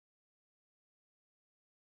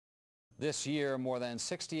This year, more than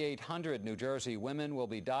 6,800 New Jersey women will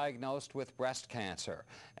be diagnosed with breast cancer,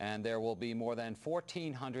 and there will be more than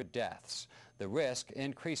 1,400 deaths. The risk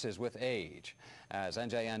increases with age. As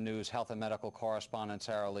NJN News health and medical correspondent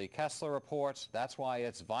Sarah Lee Kessler reports, that's why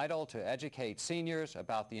it's vital to educate seniors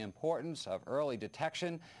about the importance of early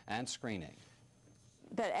detection and screening.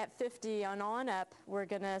 But at 50 and on up, we're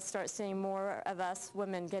going to start seeing more of us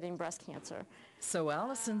women getting breast cancer. So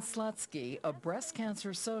Allison Slutsky, a breast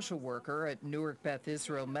cancer social worker at Newark Beth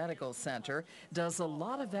Israel Medical Center, does a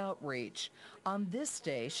lot of outreach. On this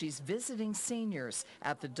day, she's visiting seniors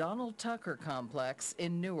at the Donald Tucker Complex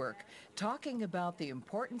in Newark, talking about the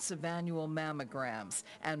importance of annual mammograms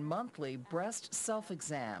and monthly breast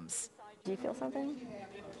self-exams. Do you feel something?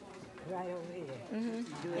 Right over here.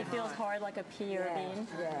 Mm-hmm. It feels hard, like a pea or a bean.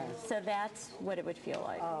 Yes. So that's what it would feel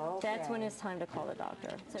like. Oh, okay. That's when it's time to call the doctor.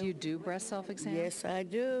 So Do you do breast self-exams? Yes, I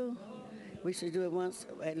do. We should do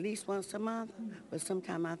it at least once a month. But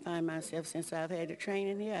sometimes I find myself, since I've had the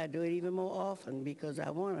training here, I do it even more often because I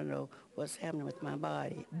want to know what's happening with my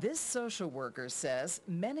body. This social worker says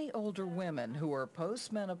many older women who are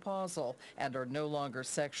postmenopausal and are no longer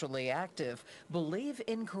sexually active believe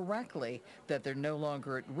incorrectly that they're no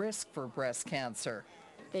longer at risk for breast cancer.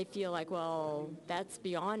 they feel like, well, that's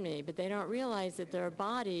beyond me, but they don't realize that their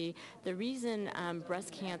body, the reason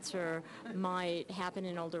breast cancer might happen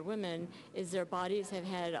in older women is their bodies have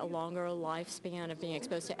had a longer lifespan of being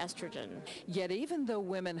exposed to estrogen. Yet even though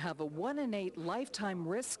women have a 1 in 8 lifetime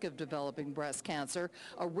risk of developing breast cancer,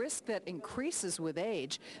 a risk that increases with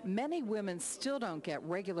age, many women still don't get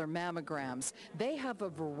regular mammograms. They have a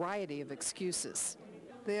variety of excuses.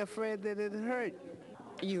 They're afraid that it'll hurt.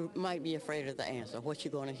 You might be afraid of the answer, what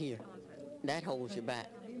you're going to hear. That holds you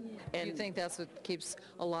back. And you think that's what keeps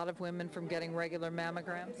a lot of women from getting regular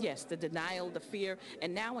mammograms? Yes, the denial, the fear,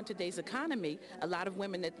 and now in today's economy, a lot of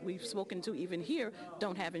women that we've spoken to even here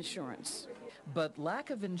don't have insurance. But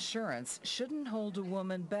lack of insurance shouldn't hold a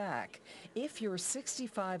woman back. If you're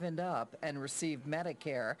 65 and up and receive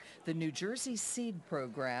Medicare, the New Jersey SEED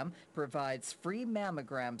program provides free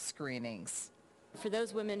mammogram screenings. For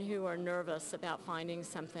those women who are nervous about finding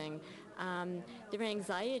something, their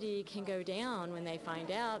anxiety can go down when they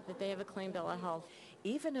find out that they have a clean bill of health.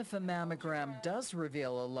 Even if a mammogram does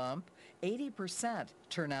reveal a lump, 80%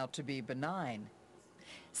 turn out to be benign.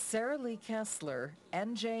 Sarah Lee Kessler,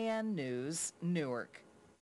 NJN News, Newark.